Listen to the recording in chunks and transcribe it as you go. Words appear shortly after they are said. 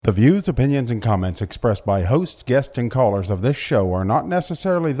The views, opinions, and comments expressed by hosts, guests, and callers of this show are not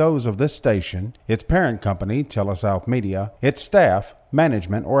necessarily those of this station, its parent company, Telesouth Media, its staff,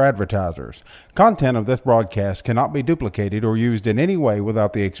 management, or advertisers. Content of this broadcast cannot be duplicated or used in any way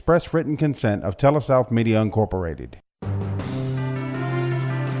without the express written consent of Telesouth Media Incorporated.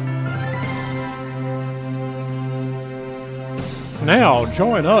 Now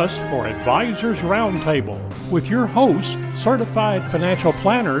join us for Advisors Roundtable with your hosts, certified financial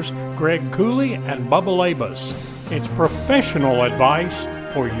planners Greg Cooley and Bubba Labus. It's professional advice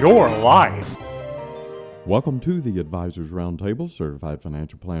for your life. Welcome to the Advisors Roundtable. Certified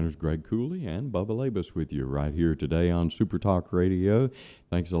financial planners Greg Cooley and Bubba Labus with you right here today on Super Talk Radio.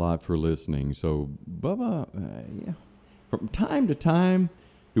 Thanks a lot for listening. So, Bubba, from time to time,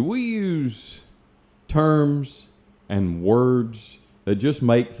 do we use terms and words that just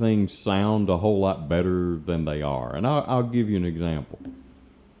make things sound a whole lot better than they are? And I'll give you an example.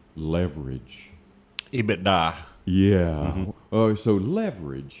 Leverage. EBITDA. Yeah. So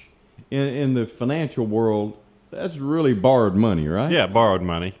leverage. In the financial world, that's really borrowed money, right? Yeah, borrowed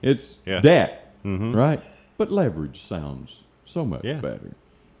money. It's debt, right? But leverage sounds so much better.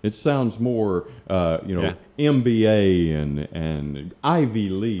 It sounds more, MBA and Ivy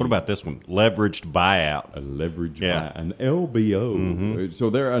League. What about this one? Leveraged buyout. A leveraged buyout, an LBO. So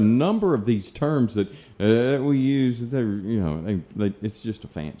there are a number of these terms that we use. It's just a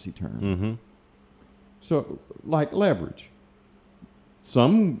fancy term. So, like leverage,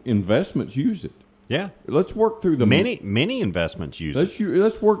 some investments use it. Yeah. Let's work through the many investments use it.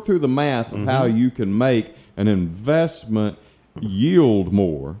 Let's work through the math of how you can make an investment yield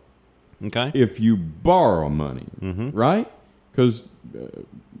more if you borrow money, right? Because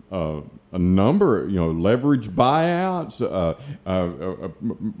a number, leverage buyouts,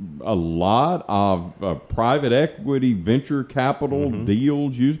 a lot of private equity, venture capital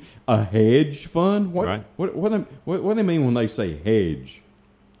deals use a hedge fund. What do they mean when they say hedge?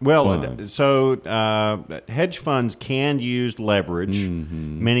 Well, so hedge funds can use leverage.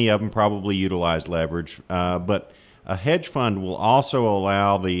 Many of them probably utilize leverage, but a hedge fund will also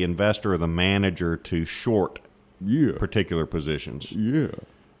allow the investor or the manager to short particular positions.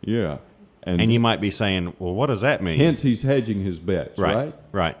 Yeah. And you might be saying, well, what does that mean? Hence, he's hedging his bets, right?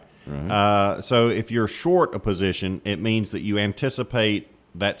 Right. So if you're short a position, it means that you anticipate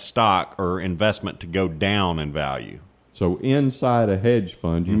that stock or investment to go down in value. So inside a hedge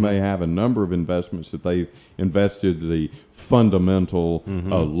fund, you may have a number of investments that they've invested the fundamental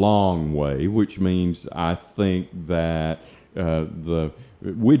long way, which means I think that the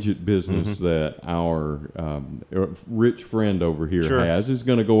widget business that our rich friend over here has is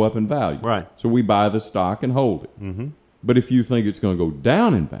going to go up in value. Right. So we buy the stock and hold it. But if you think it's going to go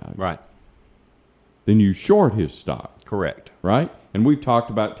down in value, then you short his stock. Correct. Right? And we've talked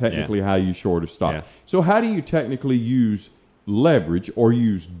about technically how you short a stock. Yeah. So how do you technically use leverage or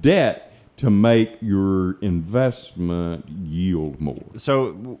use debt to make your investment yield more?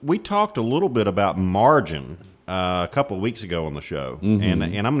 So we talked a little bit about margin a couple of weeks ago on the show, and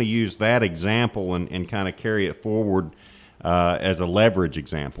I'm going to use that example and kind of carry it forward as a leverage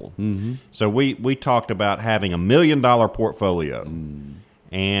example. So we talked about having $1 million portfolio.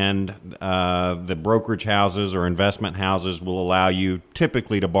 And the brokerage houses or investment houses will allow you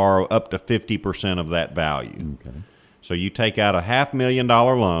typically to borrow up to 50% of that value. So you take out a $500,000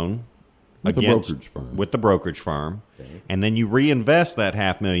 loan with the brokerage firm, and then you reinvest that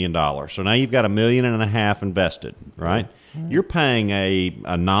 $500,000. So now you've got $1.5 million invested, right? You're paying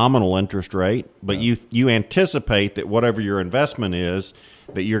a nominal interest rate, but you anticipate that whatever your investment is,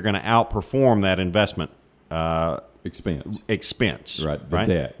 that you're going to outperform that investment expense, right?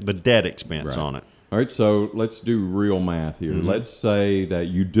 The debt expense on it. All right, so let's do real math here. Let's say that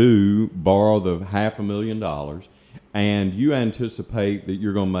you do borrow the $500,000, and you anticipate that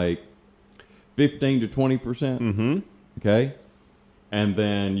you're going to make 15 to 20%. Okay, and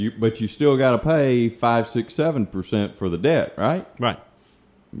then you still got to pay 5, 6, 7% for the debt, right? Right.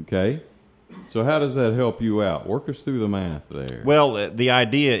 Okay. So how does that help you out? Work us through the math there. Well, the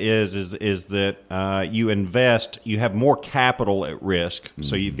idea is that you invest, you have more capital at risk,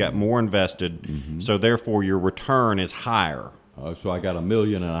 so you've got more invested, so therefore your return is higher. So I got $1.5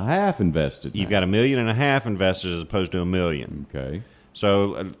 million invested. You've got $1.5 million invested as opposed to $1 million. Okay.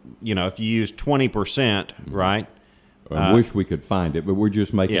 So if you use 20%, right? I wish we could find it, but we're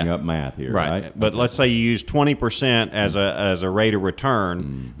just making up math here, right? But let's say you use 20% as a rate of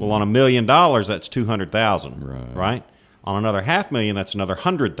return. Well, on $1 million, that's $200,000, right? On another $500,000, that's another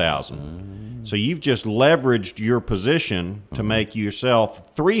 $100,000. So you've just leveraged your position to make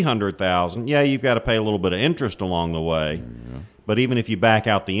yourself $300,000. Yeah, you've got to pay a little bit of interest along the way, But even if you back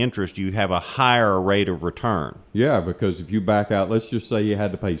out the interest, you have a higher rate of return. Yeah, because if you back out, let's just say you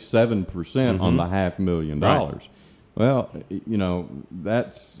had to pay 7% on the $500,000. Right. Well, you know,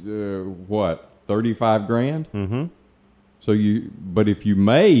 that's what, 35 grand? Mm-hmm. So but if you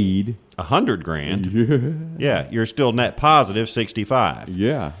made $100,000, yeah, you're still net positive 65.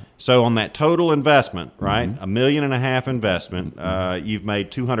 Yeah. So on that total investment, right, $1.5 million investment, you've made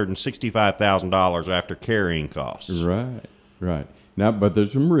 $265,000 after carrying costs. Right. Now, but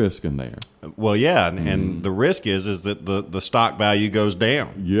there's some risk in there. Well, yeah, and the risk is that the stock value goes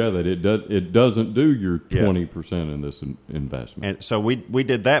down. Yeah, that it doesn't do your 20% in this investment. And so we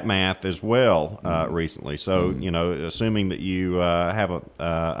did that math as well recently. So you know, assuming that you have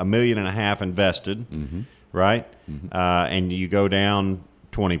 $1.5 million invested, right, and you go down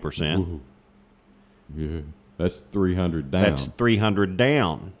 20%. Yeah, that's 300 down. That's 300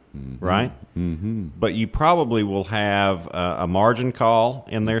 down. Right? But you probably will have a margin call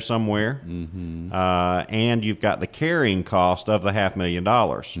in there somewhere, and you've got the carrying cost of the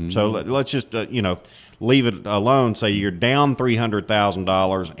 $500,000. So let's just, leave it alone. Say you're down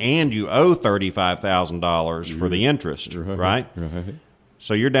 $300,000 and you owe $35,000 for the interest, right? Right.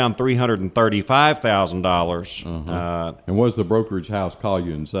 So you're down $335,000. And what does the brokerage house call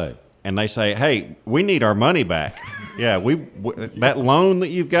you and say? And they say, "Hey, we need our money back." Yeah, that loan that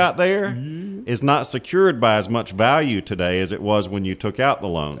you've got there is not secured by as much value today as it was when you took out the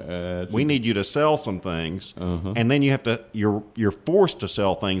loan. We need you to sell some things, and then you're forced to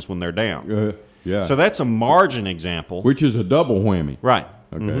sell things when they're down. Yeah. So that's a margin example, which is a double whammy. Right?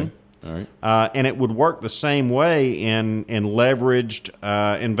 Okay. All right. And it would work the same way in leveraged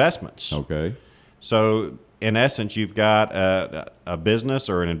investments. Okay. So, in essence, you've got a business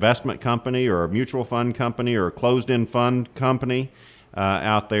or an investment company or a mutual fund company or a closed-end fund company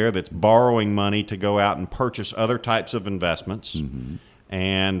out there that's borrowing money to go out and purchase other types of investments.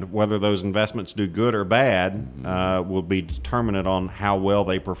 And whether those investments do good or bad will be determined on how well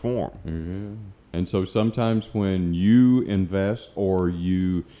they perform. And so sometimes when you invest or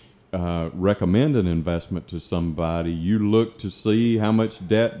you recommend an investment to somebody, you look to see how much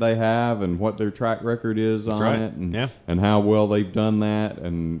debt they have and what their track record is on it, and how well they've done that,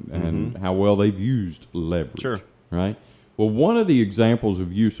 and how well they've used leverage. Sure. Right? Well, one of the examples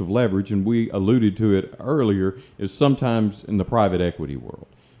of use of leverage, and we alluded to it earlier, is sometimes in the private equity world.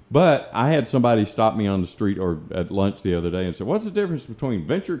 But I had somebody stop me on the street or at lunch the other day and say, "What's the difference between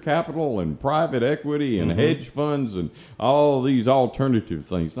venture capital and private equity and hedge funds and all these alternative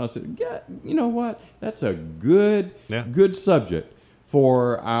things?" And I said, "Yeah, you know what? That's a good subject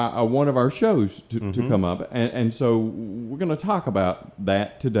for one of our shows to come up." And so we're going to talk about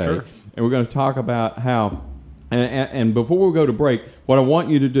that today. Sure. And we're going to talk about how, and before we go to break, what I want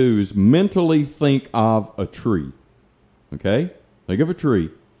you to do is mentally think of a tree. Okay? Think of a tree.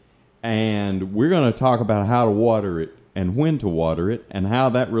 And we're going to talk about how to water it and when to water it and how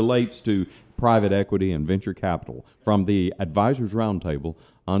that relates to private equity and venture capital from the Advisors Roundtable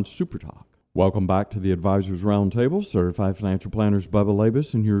on Super Talk. Welcome back to the Advisors Roundtable. Certified Financial Planners Bubba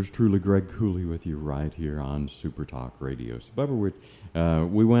Labus and yours truly, Greg Cooley, with you right here on Super Talk Radio. So, Bubba,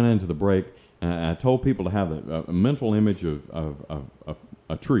 we went into the break. I told people to have a mental image of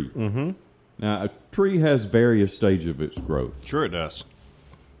a tree. Now, a tree has various stages of its growth. Sure it does.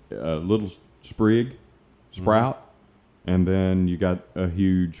 A little sprig, sprout, and then you got a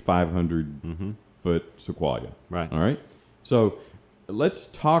huge 500-foot sequoia. Right. All right? So let's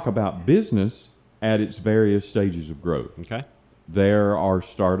talk about business at its various stages of growth. Okay. There are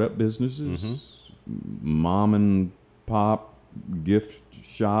startup businesses, mom and pop gift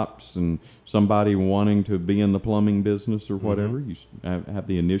shops, and somebody wanting to be in the plumbing business or whatever. You have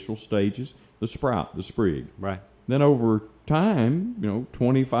the initial stages, the sprout, the sprig. Right. Then over time,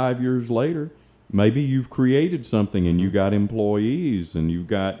 25 years later, maybe you've created something and you got employees and you've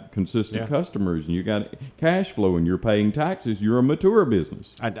got consistent customers and you got cash flow and you're paying taxes. You're a mature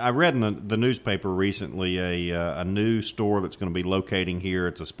business. I read in the newspaper recently a new store that's going to be locating here.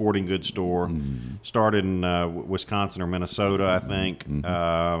 It's a sporting goods store. Started in Wisconsin or Minnesota, I think,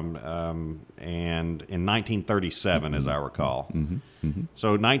 and in 1937, as I recall.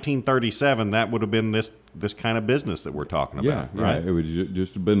 So 1937, that would have been this kind of business that we're talking about, right? Yeah, it would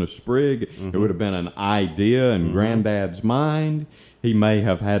just have been a sprig. It would have been an idea in Granddad's mind. He may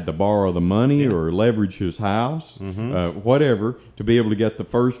have had to borrow the money or leverage his house, whatever, to be able to get the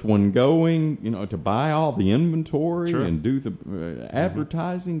first one going, to buy all the inventory and do the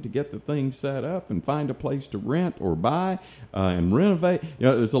advertising to get the thing set up and find a place to rent or buy and renovate.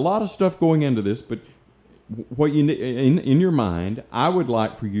 There's a lot of stuff going into this, but what you in your mind, I would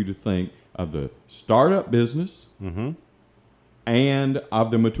like for you to think of the startup business and and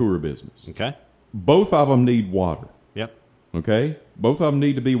of the mature business. Okay. Both of them need water. Yep. Okay? Both of them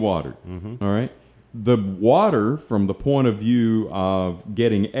need to be watered. All right? The water from the point of view of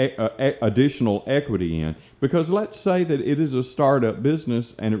getting additional equity in, because let's say that it is a startup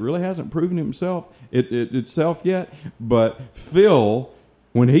business and it really hasn't proven itself yet, but Phil,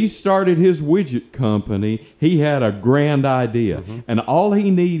 when he started his widget company, he had a grand idea, and all he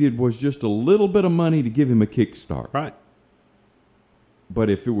needed was just a little bit of money to give him a kickstart. Right. But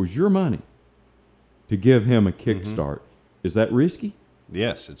if it was your money to give him a kickstart, is that risky?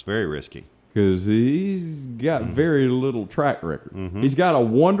 Yes, it's very risky. Because he's got very little track record. He's got a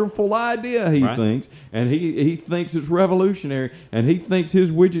wonderful idea, he thinks, and he thinks it's revolutionary, and he thinks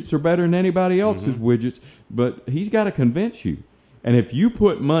his widgets are better than anybody else's widgets, but he's got to convince you. And if you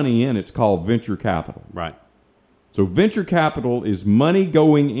put money in, it's called venture capital. Right. So venture capital is money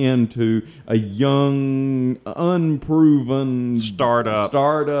going into a young, unproven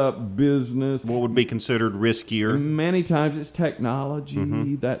startup business. What would be considered riskier? Many times it's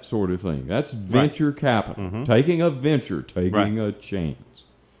technology, that sort of thing. That's venture capital. Taking a venture, taking a chance.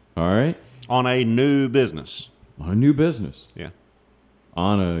 All right? On a new business. On a new business. Yeah.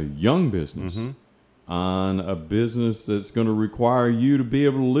 On a young business. On a business that's going to require you to be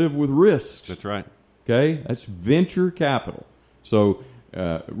able to live with risks. That's right. Okay? That's venture capital. So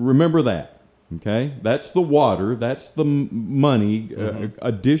remember that. Okay? That's the water. That's the money,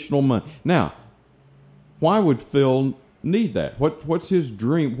 additional money. Now, why would Phil need that? What's his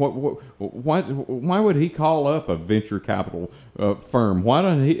dream? Why would he call up a venture capital firm? Why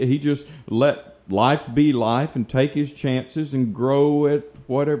don't he just let life be life and take his chances and grow at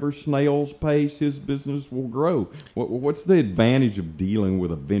whatever snail's pace his business will grow? What's the advantage of dealing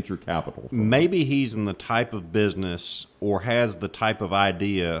with a venture capital firm? Maybe he's in the type of business or has the type of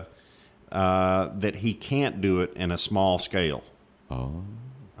idea that he can't do it in a small scale. Oh.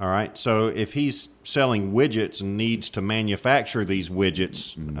 All right. So if he's selling widgets and needs to manufacture these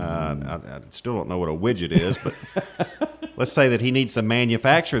widgets, I still don't know what a widget is, but let's say that he needs to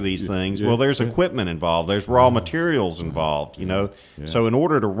manufacture these things. Well, there's equipment involved. There's raw materials involved, you know. So in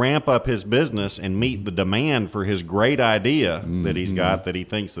order to ramp up his business and meet the demand for his great idea that he's got, that he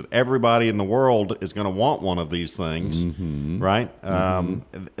thinks that everybody in the world is going to want one of these things, right?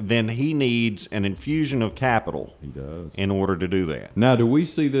 Then he needs an infusion of capital. He does. In order to do that. Now, do we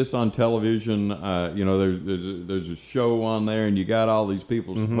see this on television? You know, there's a show on there, and you got all these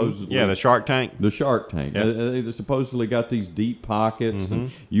people supposedly. Yeah, the Shark Tank. The Shark Tank. Yeah. They supposedly got these deep pockets,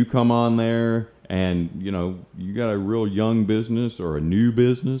 and you come on there, and you know you got a real young business or a new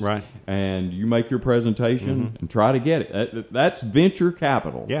business, right? And you make your presentation and try to get it. That's venture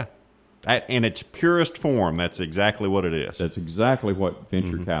capital. Yeah, in its purest form, that's exactly what it is. That's exactly what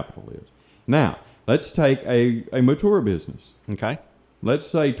venture capital is. Now, let's take a mature business. Okay. Let's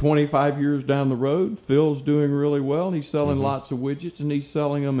say 25 years down the road, Phil's doing really well. He's selling lots of widgets, and he's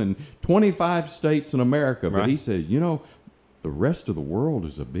selling them in 25 states in America. But he says, you know, the rest of the world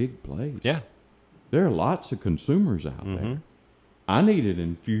is a big place. Yeah. There are lots of consumers out there. I need an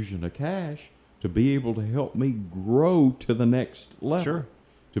infusion of cash to be able to help me grow to the next level. Sure.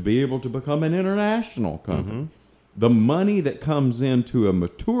 To be able to become an international company. The money that comes into a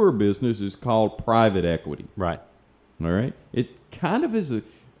mature business is called private equity. Right. All right? It kind of is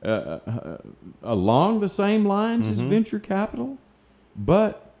along the same lines as venture capital,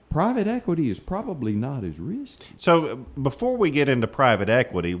 but private equity is probably not as risky. So before we get into private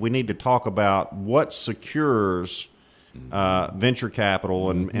equity, we need to talk about what secures venture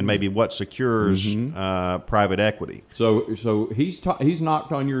capital and maybe what secures private equity. So he's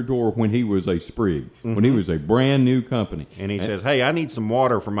knocked on your door when he was a sprig, when he was a brand new company. And he says, hey, I need some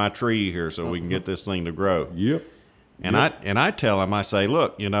water for my tree here so we can get this thing to grow. Yep. And I tell him, I say,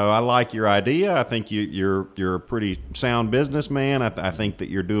 look, you know, I like your idea. I think you're a pretty sound businessman. I think that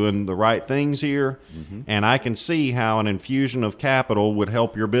you're doing the right things here, and I can see how an infusion of capital would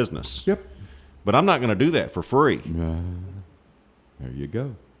help your business. Yep. But I'm not going to do that for free. There you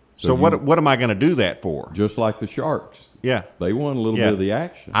go. So what am I going to do that for? Just like the Sharks. Yeah. They want a little bit of the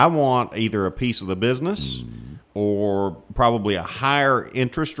action. I want either a piece of the business or probably a higher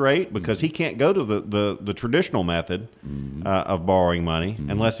interest rate because he can't go to the traditional method of borrowing money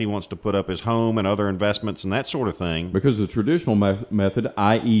unless he wants to put up his home and other investments and that sort of thing. Because the traditional method,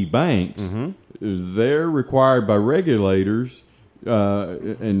 i.e. banks, they're required by regulators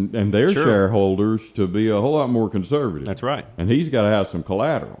and their shareholders to be a whole lot more conservative. That's right. And he's got to have some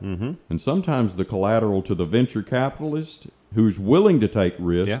collateral. And sometimes the collateral to the venture capitalist who's willing to take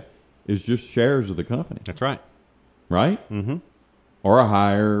risk is just shares of the company. That's right. Right? Or a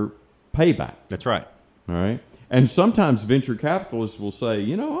higher payback. That's right. All right? And sometimes venture capitalists will say,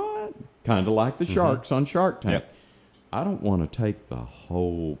 you know what, kind of like the sharks on Shark Tank. Yep. I don't want to take the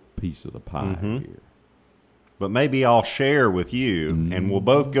whole piece of the pie here. But maybe I'll share with you, and we'll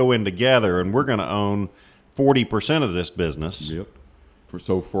both go in together, and we're going to own 40% of this business. Yep.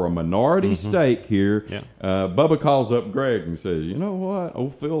 So for a minority stake here, Bubba calls up Greg and says, you know what,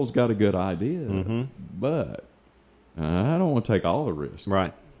 old Phil's got a good idea, but I don't want to take all the risk.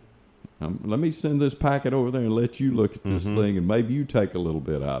 Right. Let me send this packet over there and let you look at this thing, and maybe you take a little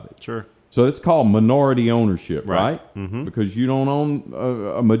bit of it. Sure. So it's called minority ownership, right? Mm-hmm. Because you don't own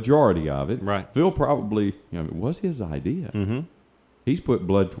a majority of it. Right. Phil probably, it was his idea. Mm-hmm. He's put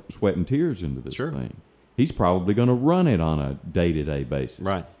blood, sweat, and tears into this thing. He's probably going to run it on a day-to-day basis.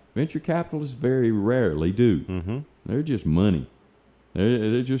 Right. Venture capitalists very rarely do. Mm-hmm. They're just money.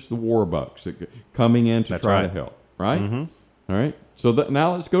 They're just the war bucks coming in to try to help, right? Mm-hmm. All right. So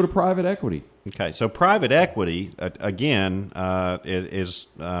now let's go to private equity. Okay, so private equity, again, is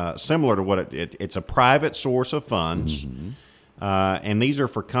similar to what it's a private source of funds, and these are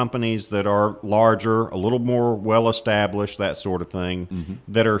for companies that are larger, a little more well-established, that sort of thing,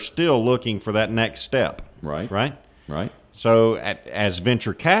 that are still looking for that next step. Right. Right? Right. So as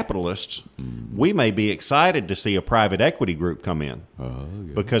venture capitalists, we may be excited to see a private equity group come in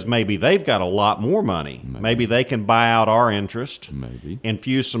because maybe they've got a lot more money. Maybe they can buy out our interest,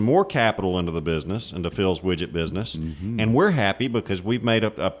 infuse some more capital into the business, into Phil's widget business, and we're happy because we've made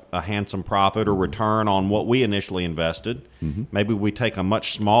a handsome profit or return on what we initially invested. Maybe we take a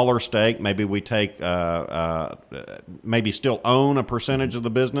much smaller stake. Maybe we take maybe still own a percentage of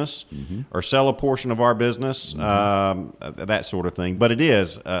the business or sell a portion of our business. That sort of thing. But it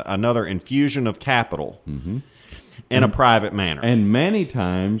is another infusion of capital in a private manner. And many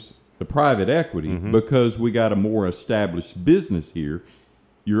times, the private equity, because we got a more established business here,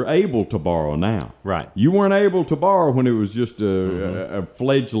 you're able to borrow now. Right. You weren't able to borrow when it was just a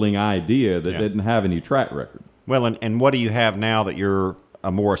fledgling idea that didn't have any track record. Well, and what do you have now that you're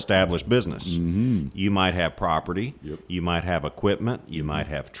a more established business? You might have property, you might have equipment, you might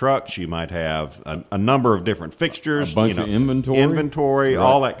have trucks, you might have a number of different fixtures, a bunch of inventory,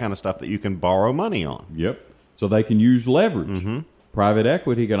 all that kind of stuff that you can borrow money on. Yep. So they can use leverage. Private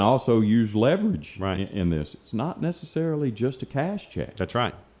equity can also use leverage in this. It's not necessarily just a cash check. That's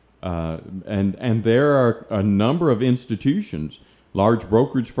right. And there are a number of institutions, large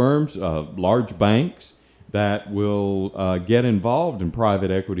brokerage firms, large banks, that will get involved in private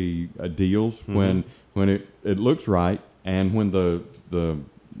equity deals when it looks right and when the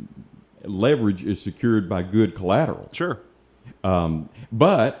leverage is secured by good collateral. Sure.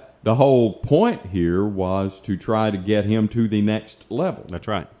 But the whole point here was to try to get him to the next level. That's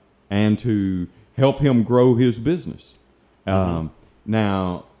right. And to help him grow his business.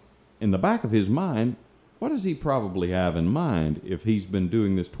 Now, in the back of his mind, what does he probably have in mind if he's been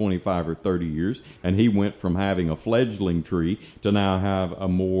doing this 25 or 30 years and he went from having a fledgling tree to now have a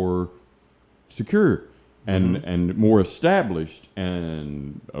more secure and more established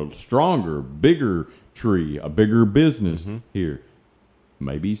and a stronger, bigger tree, a bigger business here?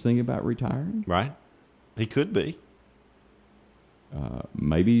 Maybe he's thinking about retiring. Right. He could be.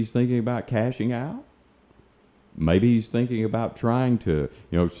 Maybe he's thinking about cashing out. Maybe he's thinking about trying to,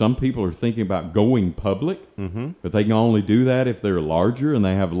 some people are thinking about going public, but they can only do that if they're larger and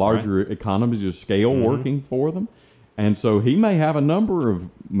they have larger economies of scale working for them. And so he may have a number of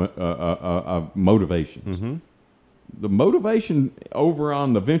motivations. The motivation over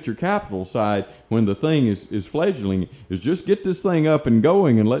on the venture capital side, when the thing is fledgling, is just get this thing up and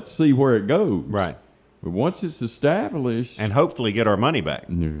going and let's see where it goes. Right. But once it's established... And hopefully get our money back.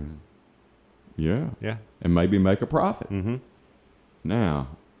 Yeah. Yeah. And maybe make a profit. Now,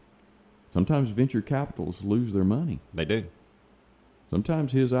 sometimes venture capitalists lose their money. They do.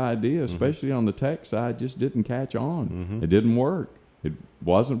 Sometimes his idea, especially on the tech side, just didn't catch on. It didn't work. It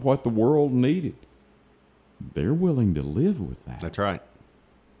wasn't what the world needed. They're willing to live with that. That's right.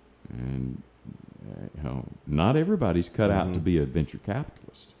 And not everybody's cut out to be a venture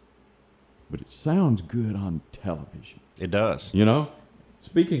capitalist. But it sounds good on television. It does.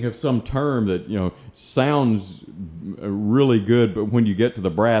 Speaking of some term that, sounds really good, but when you get to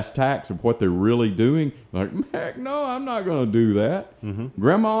the brass tacks of what they're really doing, like, heck no, I'm not going to do that.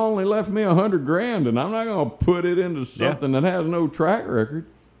 Grandma only left me $100,000 and I'm not going to put it into something that has no track record.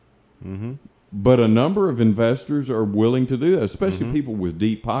 But a number of investors are willing to do that, especially people with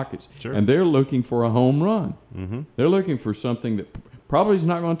deep pockets. Sure. And they're looking for a home run. They're looking for something that probably is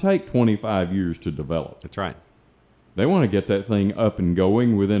not going to take 25 years to develop. That's right. They want to get that thing up and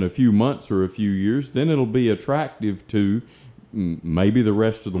going within a few months or a few years. Then it'll be attractive to maybe the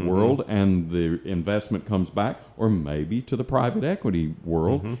rest of the world, and the investment comes back, or maybe to the private equity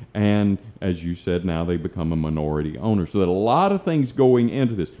world. And as you said, now they become a minority owner. So there are a lot of things going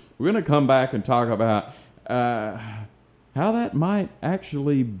into this. We're going to come back and talk about how that might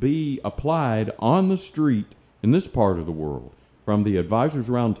actually be applied on the street in this part of the world from the Advisors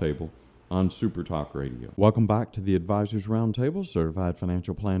Roundtable on Super Talk Radio. Welcome back to the Advisors Roundtable. Certified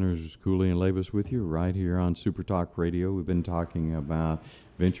financial planners Cooley and Labus with you right here on Super Talk Radio. We've been talking about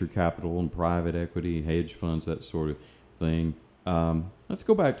venture capital and private equity, hedge funds, that sort of thing. Let's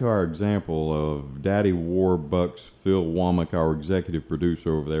go back to our example of Daddy Warbucks, Phil Womack, our executive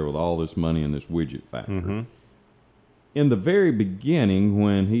producer over there with all this money in this widget factory. In the very beginning,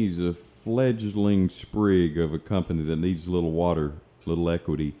 when he's a fledgling sprig of a company that needs a little water, little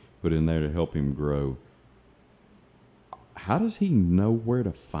equity put in there to help him grow, how does he know where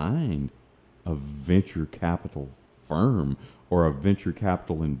to find a venture capital firm or a venture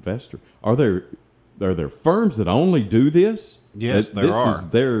capital investor? Are there firms that only do this? Yes, there are. This is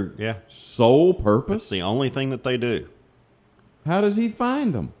their sole purpose? It's the only thing that they do. How does he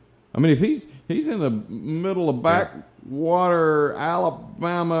find them? I mean, if he's in the middle of backwater,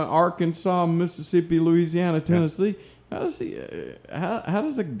 Alabama, Arkansas, Mississippi, Louisiana, Tennessee, how does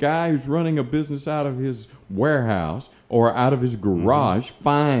a guy who's running a business out of his warehouse or out of his garage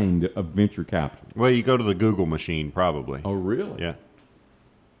find a venture capital? Well, you go to the Google machine, probably. Oh, really? Yeah.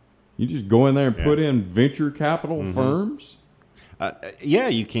 You just go in there and put in venture capital firms? Yeah,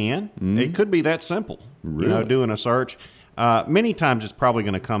 you can. It could be that simple. Really? You know, doing a search. Many times it's probably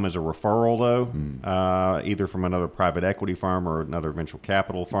going to come as a referral, though, either from another private equity firm or another venture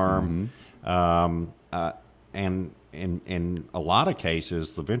capital firm. And in a lot of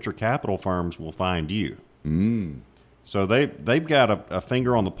cases, the venture capital firms will find you. So they've got a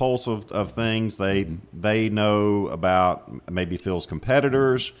finger on the pulse of things. They know about maybe Phil's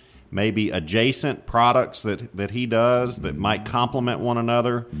competitors, maybe adjacent products that he does that might complement one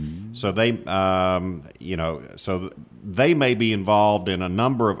another. So they they may be involved in a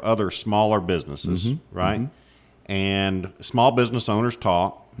number of other smaller businesses, right? And small business owners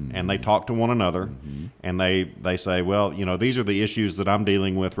talk. And they talk to one another, and they say, well, you know, these are the issues that I'm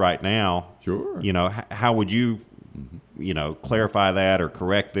dealing with right now. Sure. You know, how would you, you know, clarify that or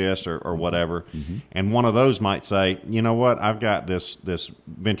correct this or whatever? And one of those might say, you know what, I've got this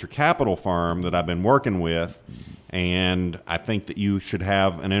venture capital firm that I've been working with, and I think that you should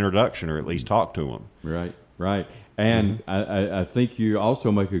have an introduction or at least talk to them. Right. And I think you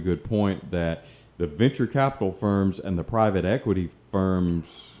also make a good point that the venture capital firms and the private equity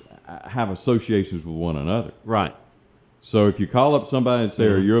firms have associations with one another. Right. So if you call up somebody and say,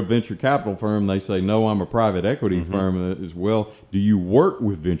 are you a venture capital firm? They say, no, I'm a private equity firm as well. Do you work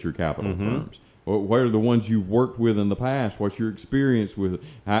with venture capital firms? What are the ones you've worked with in the past? What's your experience with?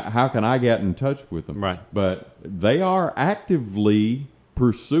 How can I get in touch with them? Right. But they are actively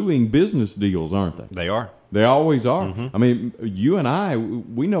pursuing business deals, aren't they? They are. They always are. I mean, you and I,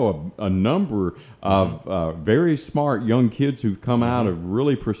 we know a number of very smart young kids who've come out of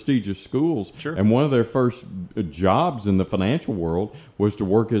really prestigious schools. Sure. And one of their first jobs in the financial world was to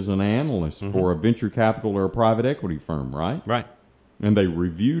work as an analyst for a venture capital or a private equity firm, right? Right. And they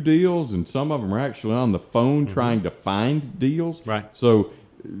review deals, and some of them are actually on the phone trying to find deals. Right. So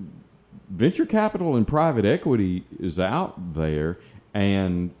venture capital and private equity is out there,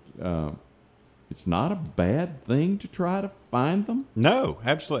 and it's not a bad thing to try to find them. No,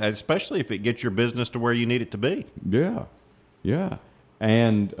 absolutely, especially if it gets your business to where you need it to be. Yeah.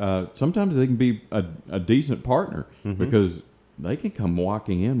 And sometimes they can be a decent partner because they can come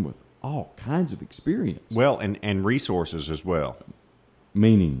walking in with all kinds of experience. Well, and resources as well.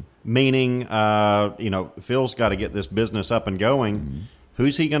 Meaning, you know, Phil's got to get this business up and going.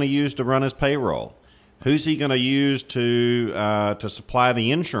 Who's he going to use to run his payroll? Who's he going to use to supply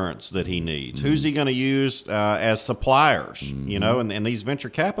the insurance that he needs? Who's he going to use as suppliers? You know, and these venture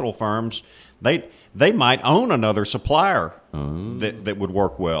capital firms, they might own another supplier that would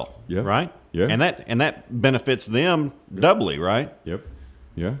work well, right? Yeah, and that benefits them doubly, right? Yep.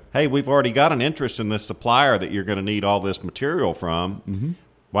 Yeah. Hey, we've already got an interest in this supplier that you're going to need all this material from.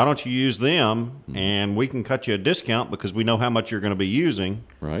 Why don't you use them, and we can cut you a discount because we know how much you're going to be using.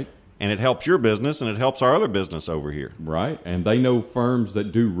 Right. And it helps your business, and it helps our other business over here. Right. And they know firms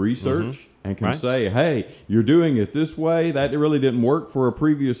that do research and can say, hey, you're doing it this way. That really didn't work for a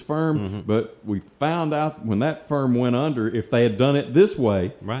previous firm, but we found out when that firm went under, if they had done it this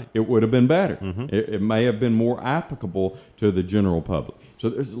way, it would have been better. It may have been more applicable to the general public. So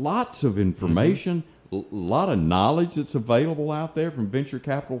there's lots of information, lot of knowledge that's available out there from venture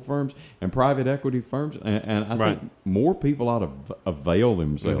capital firms and private equity firms, and I think more people ought to avail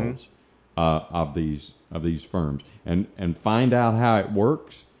themselves of these firms and find out how it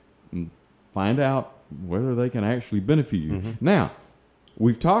works, and find out whether they can actually benefit you. Now,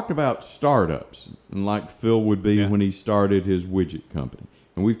 we've talked about startups, and like Phil would be when he started his widget company,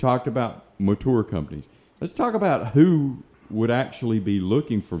 and we've talked about mature companies. Let's talk about who would actually be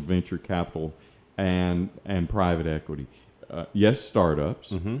looking for venture capital and private equity. Yes,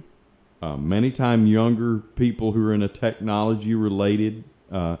 startups. Many times younger people who are in a technology-related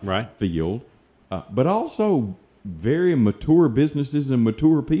field, but also very mature businesses and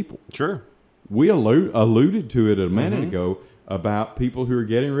mature people. Sure. We alluded to it a minute ago about people who are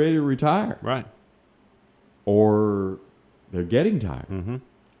getting ready to retire. Right. Or they're getting tired.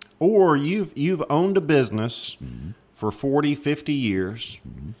 Or you've owned a business for 40, 50 years,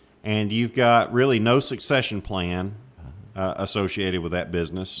 and you've got really no succession plan associated with that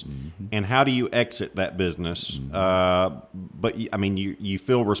business. And how do you exit that business? But you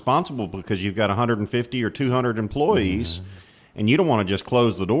feel responsible because you've got 150 or 200 employees, and you don't want to just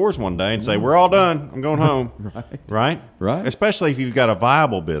close the doors one day and say, "We're all done. I'm going home." Right. Especially if you've got a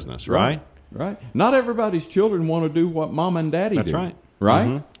viable business, right? Not everybody's children want to do what mom and daddy do. That's right.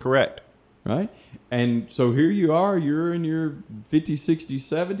 Right? Correct. Right? And so here you are, you're in your 50s, 60s,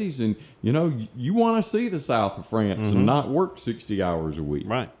 70s, and you want to see the south of France and not work 60 hours a week.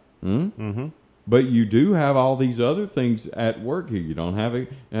 Right. But you do have all these other things at work here. You don't have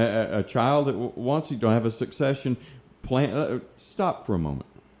a child that wants, you don't have a succession plan. Stop for a moment.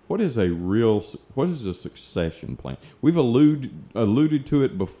 What is a succession plan? We've alluded to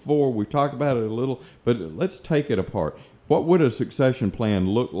it before. We've talked about it a little, but let's take it apart. What would a succession plan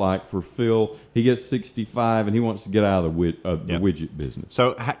look like for Phil? He gets 65 and he wants to get out of the widget business.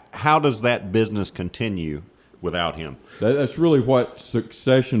 So how does that business continue without him? That's really what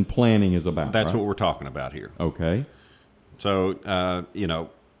succession planning is about. That's right? what we're talking about here. Okay. So,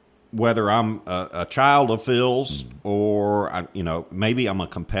 whether I'm a child of Phil's or, maybe I'm a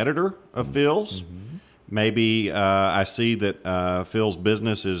competitor of Phil's. Maybe I see that Phil's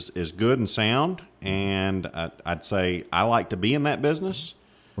business is good and sound, and I'd say I like to be in that business.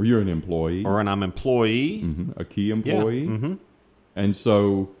 Or you're an employee. Or I'm employee. A key employee. Yeah. And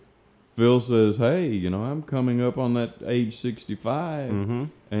so Phil says, hey, I'm coming up on that age 65,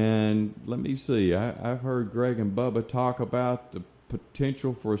 and let me see. I've heard Greg and Bubba talk about the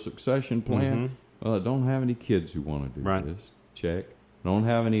potential for a succession plan. Well, I don't have any kids who want to do this. Check. Don't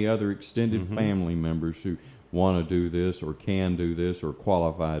have any other extended family members who want to do this or can do this or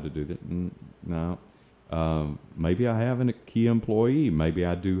qualify to do that. No. Maybe I have a key employee. Maybe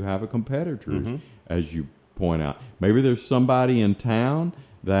I do have a competitor, as you point out. Maybe there's somebody in town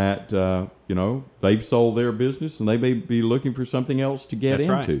that, they've sold their business and they may be looking for something else to get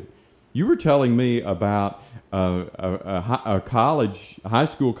into. Right. You were telling me about a high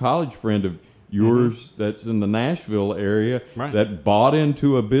school college friend of yours that's in the Nashville area that bought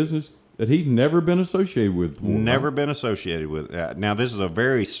into a business that he's never been associated with before. Never been associated with. Now, this is a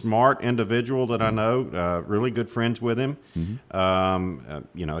very smart individual that I know, really good friends with him.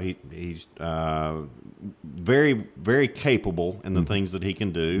 He's very, very capable in the things that he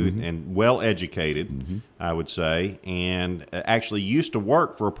can do and well-educated, I would say, and actually used to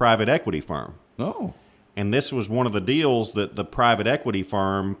work for a private equity firm. Oh. And this was one of the deals that the private equity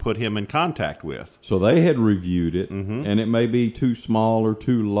firm put him in contact with. So they had reviewed it, and it may be too small or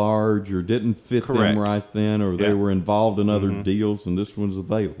too large or didn't fit them right then, or they were involved in other deals, and this one's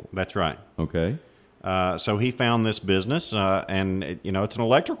available. That's right. Okay. So he found this business, and it's an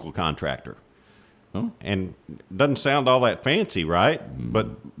electrical contractor. Oh. And it doesn't sound all that fancy, right?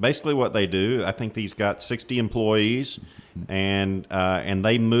 But basically what they do, I think he's got 60 employees, and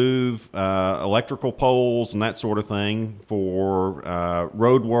they move electrical poles and that sort of thing for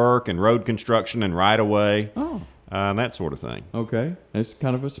road work and road construction and right-of-way, that sort of thing. Okay. It's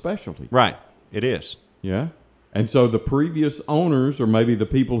kind of a specialty. Right. It is. Yeah. And so the previous owners, or maybe the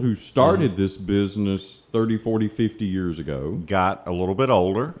people who started this business 30, 40, 50 years ago, got a little bit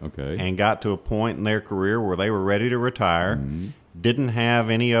older, and got to a point in their career where they were ready to retire, didn't have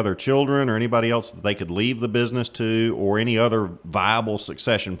any other children or anybody else that they could leave the business to, or any other viable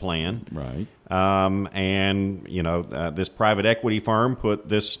succession plan. Right. This private equity firm put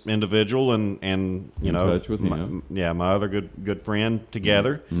this individual and in touch with him. My other good friend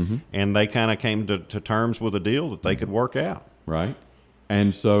together, and they kind of came to terms with a deal that they could work out. Right.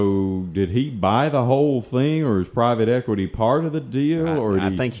 And so, did he buy the whole thing, or is private equity part of the deal?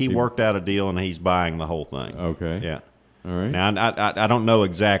 I think he worked out a deal, and he's buying the whole thing. Okay. Yeah. All right. Now, I don't know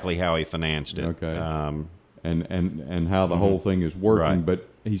exactly how he financed it. Okay. And how the whole thing is working, Right. but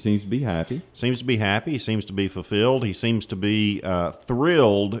he seems to be happy. Seems to be happy. He seems to be fulfilled. He seems to be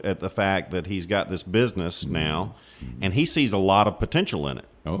thrilled at the fact that he's got this business now, and he sees a lot of potential in it.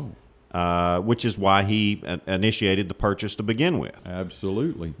 Which is why he initiated the purchase to begin with.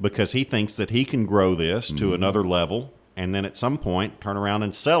 Absolutely. Because he thinks that he can grow this to another level, and then at some point turn around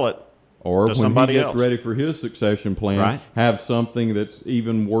and sell it Or to when somebody he gets else. ready for his succession plan, Right. have something that's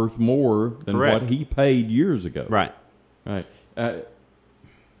even worth more than Correct. what he paid years ago. Right. Right.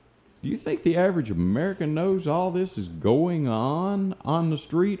 Do you think the average American knows all this is going on the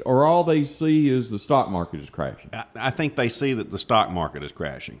street, or all they see is the stock market is crashing? I think they see that the stock market is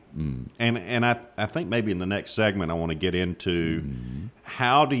crashing. And I think maybe in the next segment I want to get into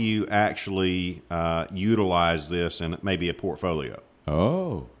how do you actually utilize this in maybe a portfolio.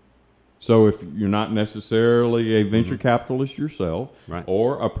 Oh. So if you're not necessarily a venture capitalist yourself, Right.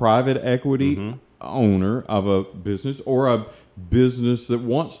 or a private equity owner of a business, or a business that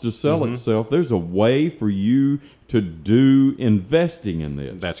wants to sell itself, there's a way for you to do investing in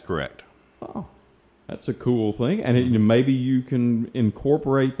this. That's correct. That's a cool thing, and maybe you can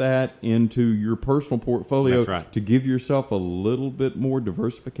incorporate that into your personal portfolio. That's right. To give yourself a little bit more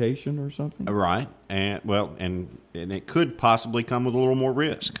diversification or something. Right. And it could possibly come with a little more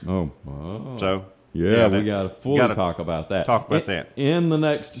risk. Oh. So Yeah, we that- got to fully gotta talk about that. talk about that. In the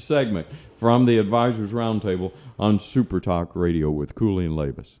next segment from the Advisors Roundtable on Super Talk Radio with Cooley and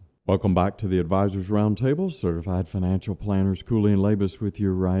Labus. Welcome back to the Advisors Roundtable. Certified financial planners Cooley and Labus with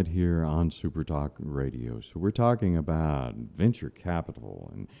you right here on Super Talk Radio. So we're talking about venture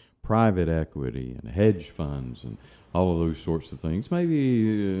capital and private equity and hedge funds and all of those sorts of things.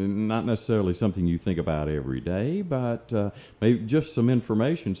 Maybe not necessarily something you think about every day, but maybe just some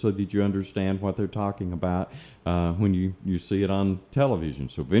information so that you understand what they're talking about when you see it on television.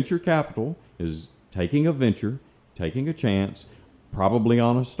 So venture capital is taking a venture, taking a chance, probably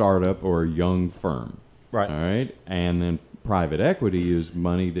on a startup or a young firm. Right. All right. And then private equity is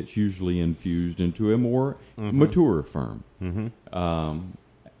money that's usually infused into a more mature firm.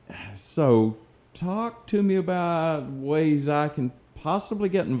 So talk to me about ways I can possibly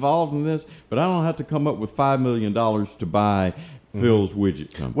get involved in this, but I don't have to come up with $5 million to buy Phil's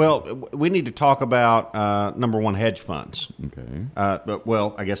widget company. Well, we need to talk about number one, hedge funds. Okay.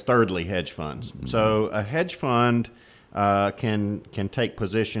 I guess thirdly, hedge funds. So a hedge fund can take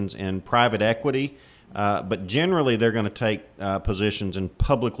positions in private equity, but generally they're going to take positions in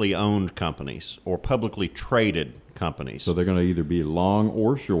publicly owned companies or publicly traded companies. So they're going to either be long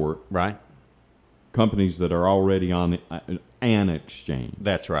or short Right. companies that are already on an exchange.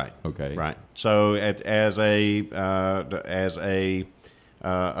 That's right. Okay. Right. So as a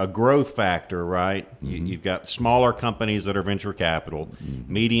growth factor, right? You've got smaller companies that are venture capital,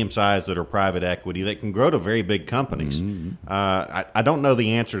 medium sized that are private equity that can grow to very big companies. I don't know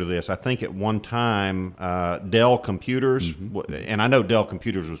the answer to this. I think at one time Dell Computers, and I know Dell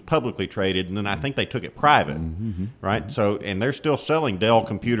Computers was publicly traded, and then I think they took it private, right? So, and they're still selling Dell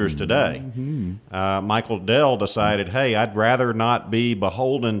Computers today. Michael Dell decided, hey, I'd rather not be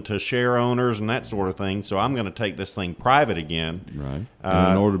beholden to share owners and that sort of thing, so I'm going to take this thing private again. Right.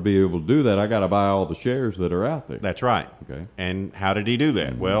 And in order to be able to do that, I got to buy all the shares that are out there. That's right. Okay. And how did he do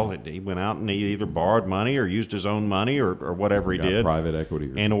that? Well, he went out and he either borrowed money or used his own money or whatever he Got did private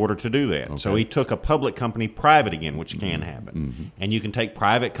equity. Or in order to do that. So Okay. he took a public company private again, which can happen. And you can take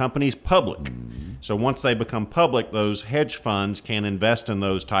private companies public. So once they become public, those hedge funds can invest in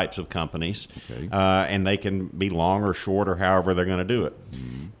those types of companies, Okay. and they can be long or short or however they're going to do it.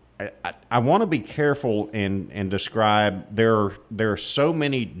 I want to be careful and describe there are so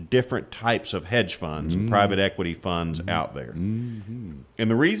many different types of hedge funds and private equity funds out there. And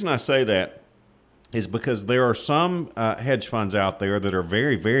the reason I say that is because there are some hedge funds out there that are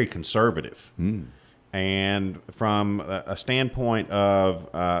very, very conservative. And from a standpoint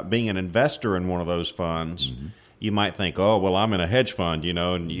of being an investor in one of those funds, you might think, oh, well, I'm in a hedge fund,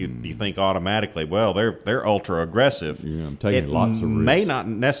 and you think automatically, well, they're ultra aggressive. Yeah, I'm taking lots of risks. May not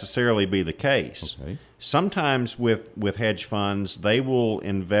necessarily be the case. Okay. Sometimes with hedge funds, they will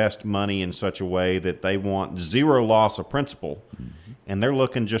invest money in such a way that they want zero loss of principal, and they're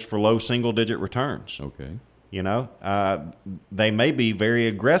looking just for low single-digit returns. Okay. They may be very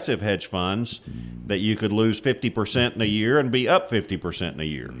aggressive hedge funds that you could lose 50% in a year and be up 50% in a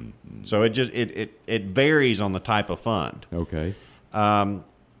year. So it varies on the type of fund. Okay.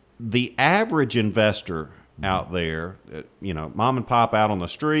 The average investor out there, mom and pop out on the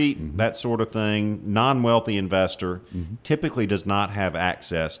street, that sort of thing, non-wealthy investor typically does not have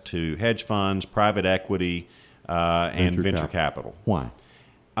access to hedge funds, private equity, and venture capital. Why?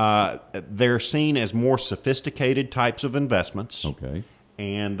 They're seen as more sophisticated types of investments. Okay.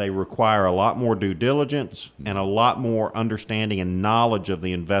 And they require a lot more due diligence and a lot more understanding and knowledge of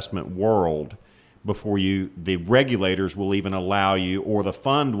the investment world before the regulators will even allow you, or the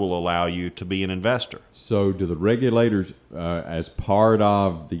fund will allow you, to be an investor. So do the regulators, as part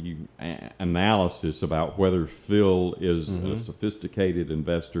of the analysis about whether Phil is a sophisticated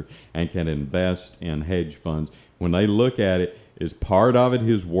investor and can invest in hedge funds, when they look at it, is part of it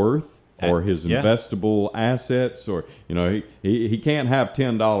his worth? Or his investable assets, or he can't have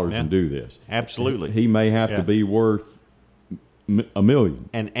 $10 and do this. Absolutely, he may have to be worth $1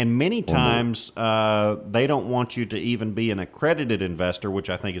 million. And many times they don't want you to even be an accredited investor, which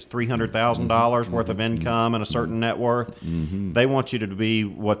I think is $300,000 worth of income and a certain net worth. They want you to be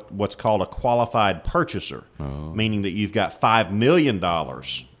what's called a qualified purchaser, meaning that you've got $5 million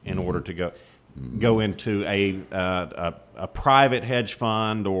in order to go into a private hedge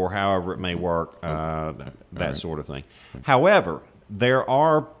fund, or however it may work, that sort of thing. However, there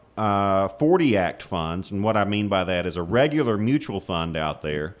are 40 Act funds, and what I mean by that is a regular mutual fund out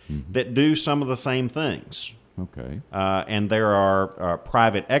there that do some of the same things. Okay. And there are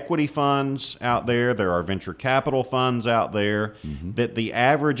private equity funds out there. There are venture capital funds out there that the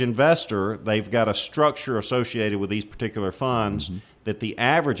average investor, they've got a structure associated with these particular funds that the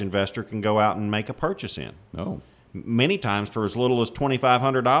average investor can go out and make a purchase in. Oh. Many times for as little as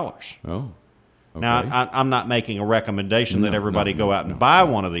 $2,500. Oh. Okay. Now, I'm not making a recommendation that everybody go out and buy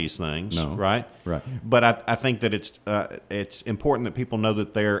one of these things, right? Right. But I think that it's important that people know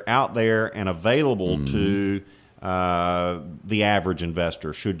that they're out there and available to the average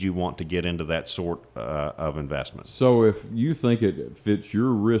investor, should you want to get into that sort of investment. So if you think it fits your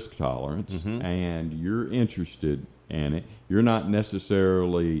risk tolerance and you're interested in it, you're not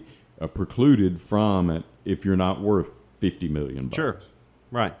necessarily precluded from it if you're not worth $50 million. Sure.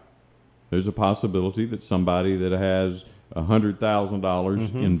 Right. There's a possibility that somebody that has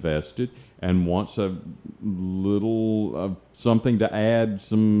 $100,000 invested and wants a little something to add,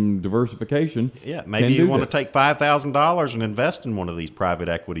 some diversification. Yeah, maybe you want to take $5,000 and invest in one of these private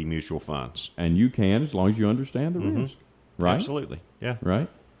equity mutual funds. And you can, as long as you understand the risk, right? Absolutely. Yeah. Right.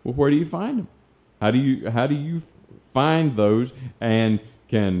 Well, where do you find them? How do you find those? And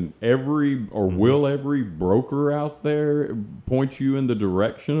can will every broker out there point you in the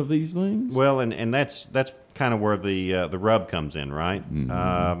direction of these things? Well, and that's kind of where the rub comes in, right?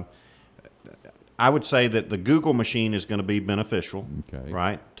 I would say that the Google machine is going to be beneficial,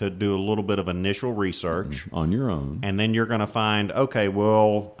 right, to do a little bit of initial research. On your own. And then you're going to find, okay,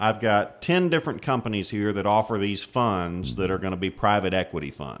 well, I've got 10 different companies here that offer these funds that are going to be private equity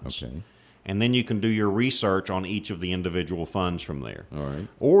funds. Okay. And then you can do your research on each of the individual funds from there. All right.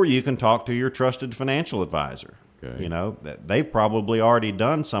 Or you can talk to your trusted financial advisor. Okay. You know, they've probably already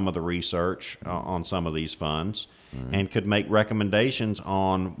done some of the research on some of these funds and could make recommendations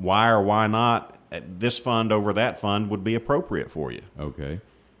on why or why not this fund over that fund would be appropriate for you. Okay.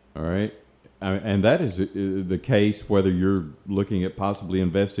 All right. And that is the case whether you're looking at possibly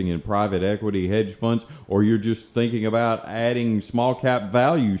investing in private equity hedge funds or you're just thinking about adding small cap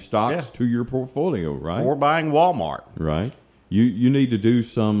value stocks to your portfolio, right? Or buying Walmart. Right. You need to do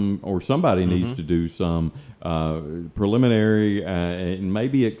some, or somebody needs to do some preliminary and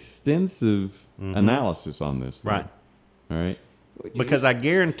maybe extensive analysis on this thing. Right. All right. Because I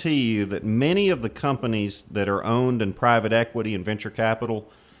guarantee you that many of the companies that are owned in private equity and venture capital,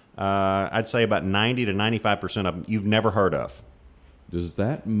 I'd say about 90 to 95% of them you've never heard of. Does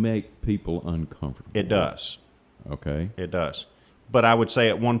that make people uncomfortable? It does. Okay. It does. But I would say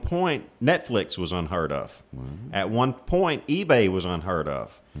at one point, Netflix was unheard of. At one point, eBay was unheard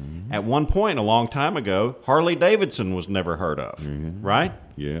of. At one point, a long time ago, Harley Davidson was never heard of. Right?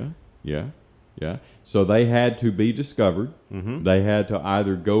 Yeah. So they had to be discovered. They had to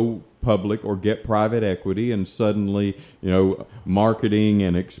either go public or get private equity, and suddenly, marketing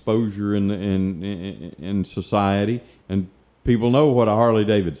and exposure in society, and people know what a Harley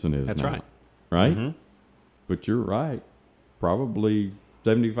Davidson is. That's now, right. Right? But you're right. Probably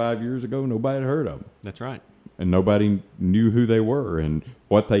 75 years ago, nobody had heard of them. That's right. And nobody knew who they were and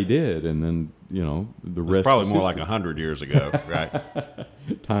what they did, and then the rest. It's probably more like 100 years ago,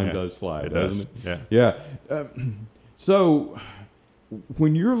 right? Time does fly, doesn't it? Yeah. So,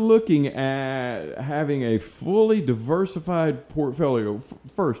 when you're looking at having a fully diversified portfolio,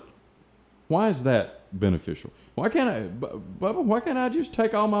 first, why is that beneficial? Why can't Bubba, why can't I just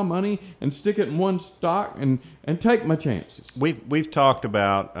take all my money and stick it in one stock and take my chances? We've talked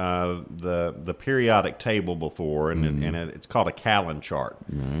about the periodic table before, and it's called a Callan chart,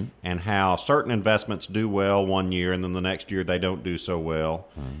 and how certain investments do well one year and then the next year they don't do so well.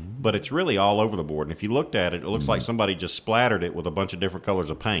 But it's really all over the board. And if you looked at it, it looks like somebody just splattered it with a bunch of different colors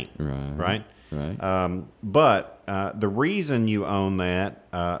of paint. Right. But the reason you own that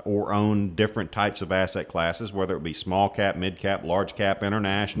or own different types of asset classes, whether it be small cap, mid cap, large cap,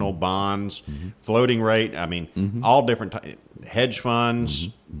 international, bonds, floating rate, I mean, all different hedge funds,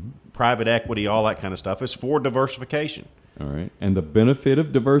 private equity, all that kind of stuff, is for diversification. All right. And the benefit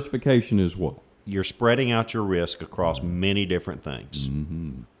of diversification is what? You're spreading out your risk across many different things.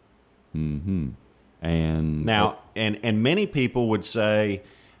 And now, and many people would say,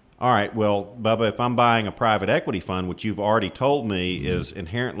 all right, well, Bubba, if I'm buying a private equity fund, which you've already told me is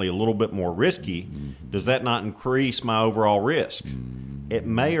inherently a little bit more risky, does that not increase my overall risk? It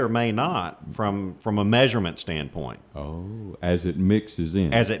may or may not from a measurement standpoint. Oh, as it mixes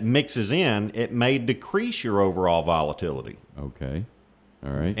in. As it mixes in, it may decrease your overall volatility. Okay.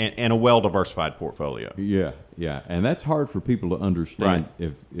 All right. And a well-diversified portfolio. Yeah. And that's hard for people to understand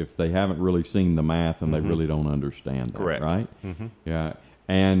if they haven't really seen the math and they really don't understand that. Correct. Right? Yeah.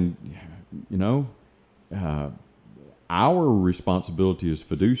 And, our responsibility as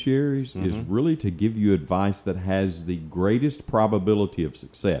fiduciaries is really to give you advice that has the greatest probability of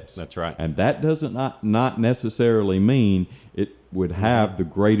success. That's right. And that doesn't not necessarily mean it would have the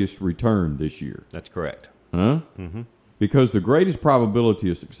greatest return this year. That's correct. Huh? Because the greatest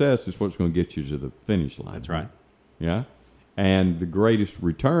probability of success is what's going to get you to the finish line. That's right. Yeah. And the greatest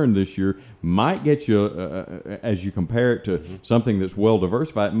return this year might get you, as you compare it to something that's well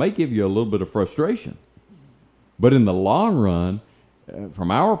diversified, it may give you a little bit of frustration. But in the long run, from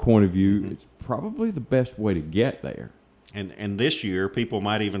our point of view, it's probably the best way to get there. And this year, people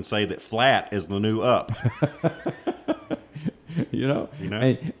might even say that flat is the new up. You know?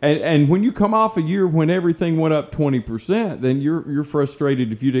 And when you come off a year when everything went up 20%, then you're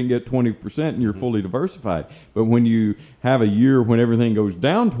frustrated if you didn't get 20% and you're fully diversified. But when you have a year when everything goes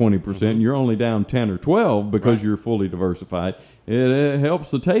down 20% and you're only down 10 or 12 because you're fully diversified, it helps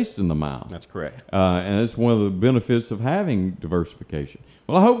the taste in the mouth. That's correct. And that's one of the benefits of having diversification.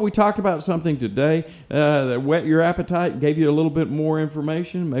 Well, I hope we talked about something today that whet your appetite, gave you a little bit more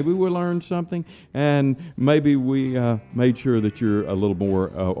information. Maybe we learned something, and maybe we made sure that you're a little more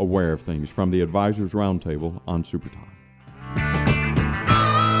aware of things from the Advisors Roundtable on Super Talk.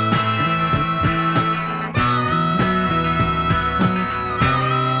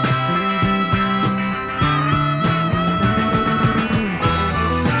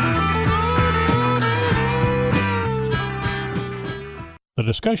 The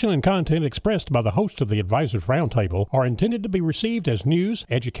discussion and content expressed by the host of the Advisors Roundtable are intended to be received as news,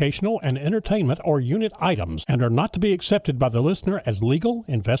 educational, and entertainment or unit items and are not to be accepted by the listener as legal,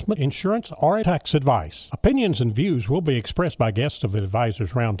 investment, insurance, or tax advice. Opinions and views will be expressed by guests of the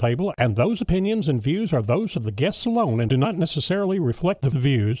Advisors Roundtable, and those opinions and views are those of the guests alone and do not necessarily reflect the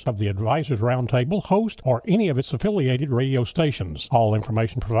views of the Advisors Roundtable, host, or any of its affiliated radio stations. All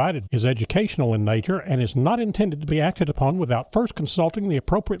information provided is educational in nature and is not intended to be acted upon without first consulting the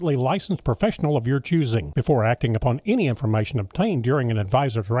appropriately licensed professional of your choosing. Before acting upon any information obtained during an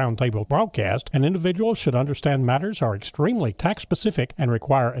Advisors Roundtable broadcast, an individual should understand matters are extremely tax-specific and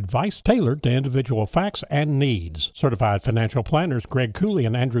require advice tailored to individual facts and needs. Certified financial planners Greg Cooley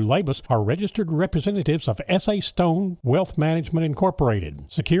and Andrew Labus are registered representatives of S.A. Stone Wealth Management Incorporated.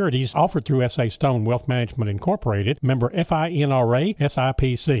 Securities offered through S.A. Stone Wealth Management Incorporated, member FINRA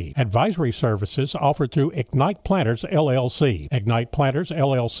SIPC. Advisory services offered through Ignite Planners LLC. Ignite Planners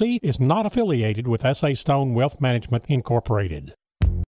LLC is not affiliated with S.A. Stone Wealth Management Incorporated.